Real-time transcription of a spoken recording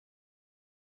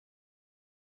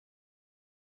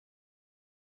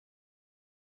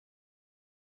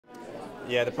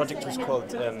Yeah, the project was called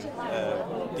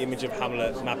The Image of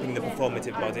Hamlet, Mapping the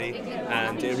Performative Body,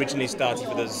 and it originally started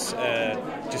with us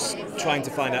just trying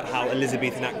to find out how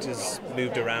Elizabethan actors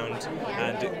moved around,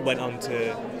 and it went on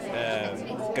to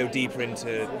go deeper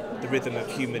into the rhythm of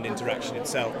human interaction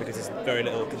itself, because there's very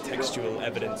little contextual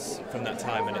evidence from that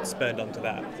time, and it spurned onto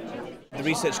that. The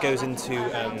research goes into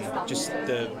just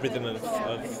the rhythm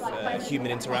of human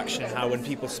interaction, how when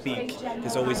people speak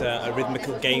there's always a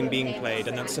rhythmical game being played,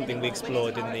 and that's something we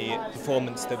explored in the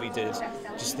performance that we did.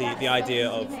 Just the idea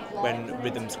of when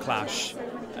rhythms clash,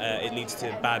 it leads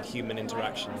to bad human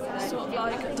interaction. Sort of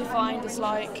like defined as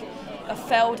like a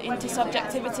failed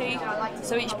intersubjectivity,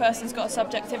 so each person's got a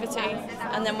subjectivity,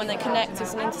 and then when they connect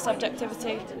it's an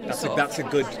intersubjectivity. That's a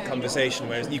good conversation,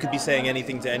 whereas you could be saying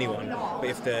anything to anyone, but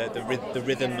if the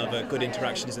rhythm of a good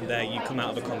interaction isn't there, you come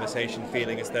out of a conversation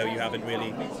feeling as though you haven't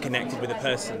really connected with a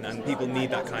person, and people need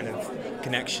that kind of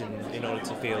connection in order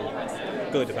to feel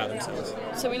good about themselves.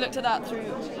 So we looked at that through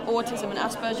autism and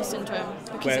Asperger's syndrome,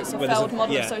 because it's a failed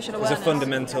model of social awareness. There's a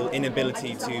fundamental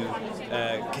inability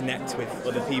to connect with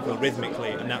other people rhythmically,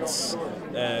 and that's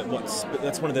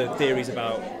one of the theories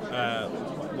about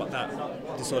what that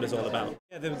disorder is all about.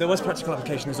 Yeah, there was practical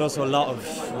application. There's also a lot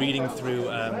of reading through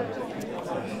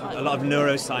a lot of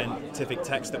neuroscientific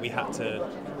text that we had to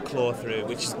claw through,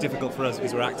 which is difficult for us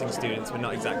because we're acting students, we're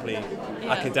not exactly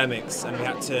academics, and we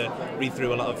had to read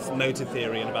through a lot of motor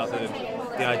theory and about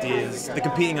the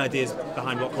competing ideas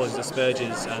behind what causes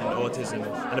Asperger's and autism,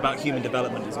 and about human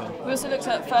development as well. We also looked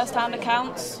at first-hand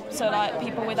accounts, so like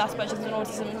people with Asperger's and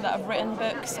autism that have written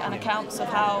books and accounts of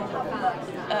how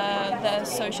their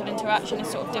social interaction is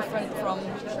sort of different from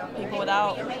people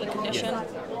without the condition,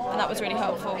 and that was really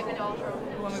helpful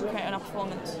when we were creating our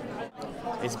performance.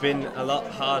 It's been a lot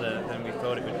harder than we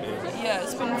thought it would be. Yeah,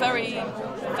 it's been very,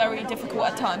 very difficult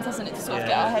at times, hasn't it, to sort of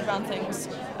get our head around things.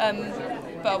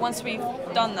 But once we've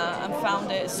done that and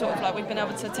found it, it's sort of like we've been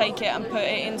able to take it and put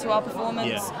it into our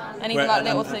performance, and even like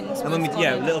little things. And when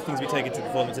little things we take into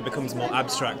performance, it becomes more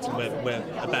abstract, and we're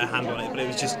a better handle on it. But it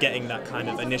was just getting that kind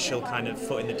of initial kind of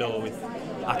foot in the door with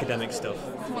academic stuff.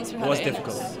 It was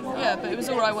difficult. Yeah, but it was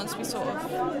all right once we sort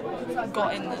of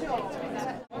got in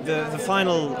there. The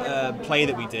final play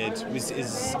that we did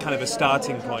is kind of a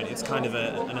starting point. It's kind of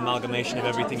an amalgamation of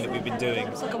everything that we've been doing.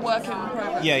 It's like a work in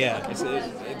progress. Yeah. It's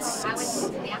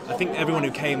I think everyone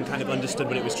who came kind of understood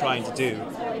what it was trying to do,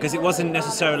 because it wasn't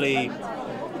necessarily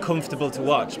comfortable to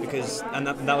watch, and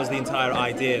that was the entire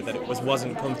idea, that it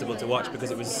wasn't comfortable to watch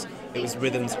because it was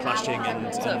rhythms clashing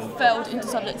and failed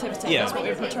intersubjectivity. That's what we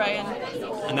were portraying.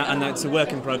 And that's a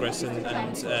work in progress, and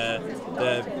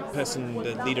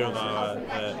the leader of our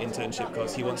internship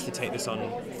course, he wants to take this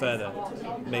on further,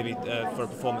 maybe for a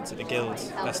performance at the Guild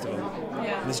Festival.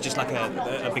 Yeah. And this is just like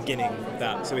a beginning of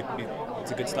that, so it's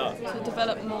a good start. To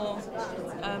develop more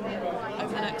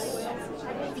over the next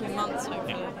few months,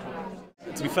 hopefully. Yeah.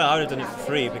 To be fair, I would have done it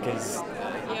for free, because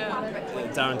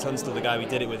Darren Tunstall, the guy we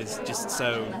did it with, is just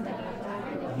so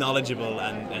knowledgeable,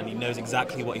 and he knows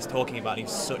exactly what he's talking about.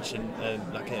 He's such an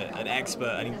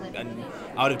expert, and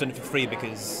I would have done it for free,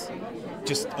 because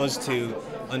just us two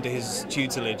under his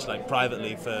tutelage, like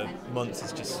privately for months,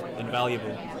 is just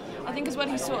invaluable. I think as well,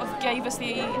 he sort of gave us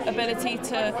the ability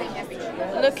to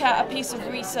look at a piece of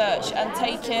research and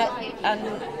take it and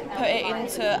put it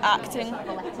into acting,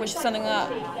 which is something that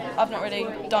I've not really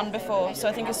done before. So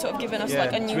I think it's sort of given us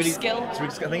like a new skill. I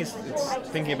think it's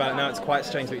thinking about it now, it's quite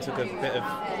strange that we took a bit of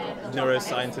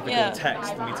neuroscientific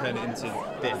text and we turned it into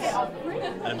this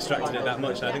and abstracted it that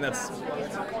much. And I think that's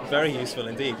very useful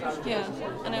indeed. Yeah,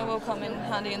 and it will come in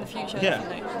handy in the future. Yeah.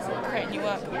 Definitely create new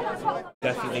work.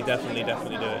 Definitely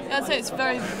do it. I'd say it's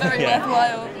very, very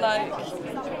worthwhile. Like,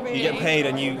 really. You get paid,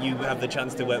 and you have the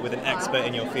chance to work with an expert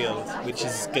in your field, which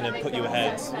is going to put you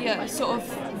ahead. Yeah, it sort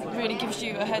of really gives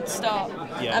you a head start.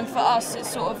 Yeah. And for us, it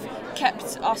sort of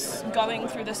kept us going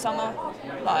through the summer.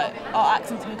 Like, our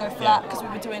acting didn't go flat because we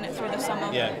were doing it through the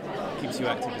summer. Yeah, keeps you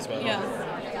active as well.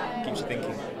 Yeah. Keeps you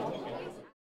thinking.